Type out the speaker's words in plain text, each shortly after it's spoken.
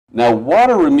Now,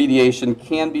 water remediation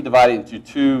can be divided into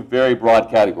two very broad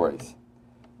categories.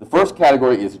 The first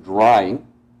category is drying,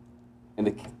 and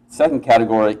the second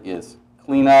category is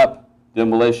cleanup,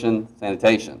 demolition,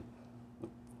 sanitation.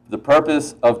 The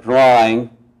purpose of drying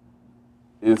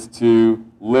is to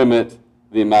limit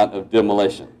the amount of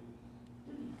demolition.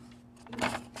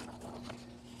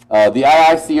 The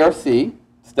IICRC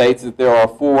states that there are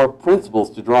 4 principles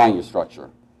to drying your structure.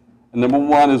 And number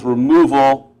 1 is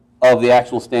removal of the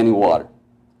actual standing water.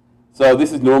 So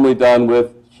this is normally done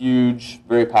with huge,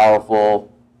 very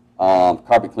powerful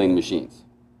carpet cleaning machines.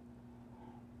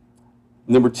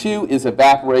 Number 2 is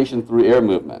evaporation through air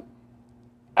movement.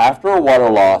 After a water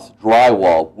loss,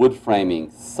 drywall, wood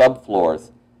framing,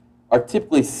 subfloors are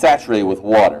typically saturated with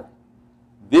water.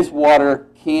 This water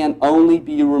can only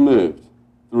be removed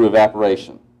through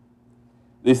evaporation.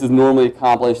 This is normally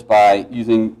accomplished by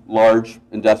using large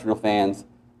industrial fans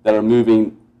that are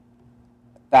moving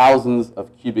thousands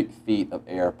of cubic feet of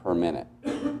air per minute.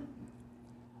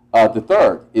 The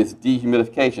third is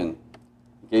dehumidification.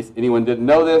 In case anyone didn't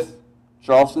know this,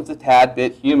 Charleston's a tad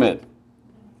bit humid.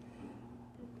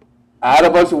 Add a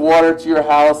bunch of water to your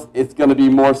house, it's going to be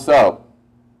more so.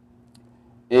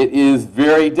 It is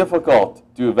very difficult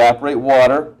to evaporate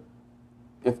water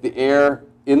if the air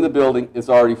in the building is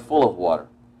already full of water.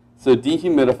 So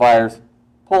dehumidifiers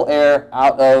pull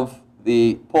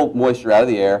moisture out of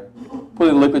the air, put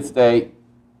it in liquid state,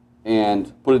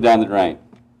 and put it down the drain.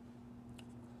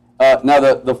 Now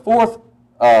the fourth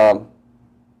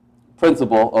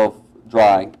principle of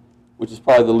drying, which is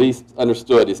probably the least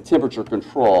understood, is temperature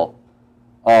control.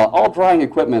 All drying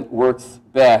equipment works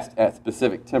best at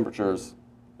specific temperatures.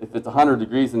 If it's 100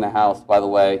 degrees in the house, by the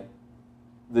way,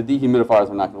 the dehumidifiers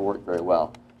are not going to work very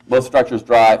well. Most structures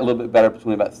dry a little bit better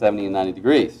between about 70 and 90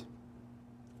 degrees.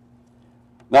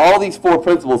 Now, all these 4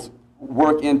 principles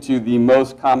work into the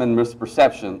most common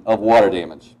misperception of water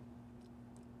damage.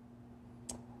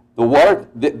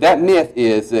 That myth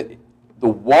is that the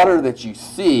water that you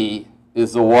see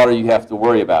is the water you have to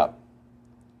worry about.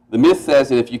 The myth says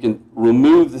that if you can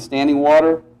remove the standing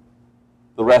water,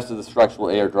 the rest of the structure will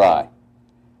air dry.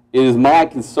 It is my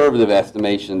conservative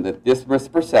estimation that this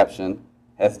misperception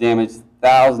has damaged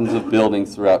thousands of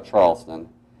buildings throughout Charleston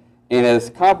and has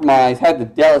had the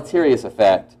deleterious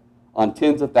effect on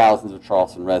tens of thousands of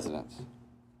Charleston residents.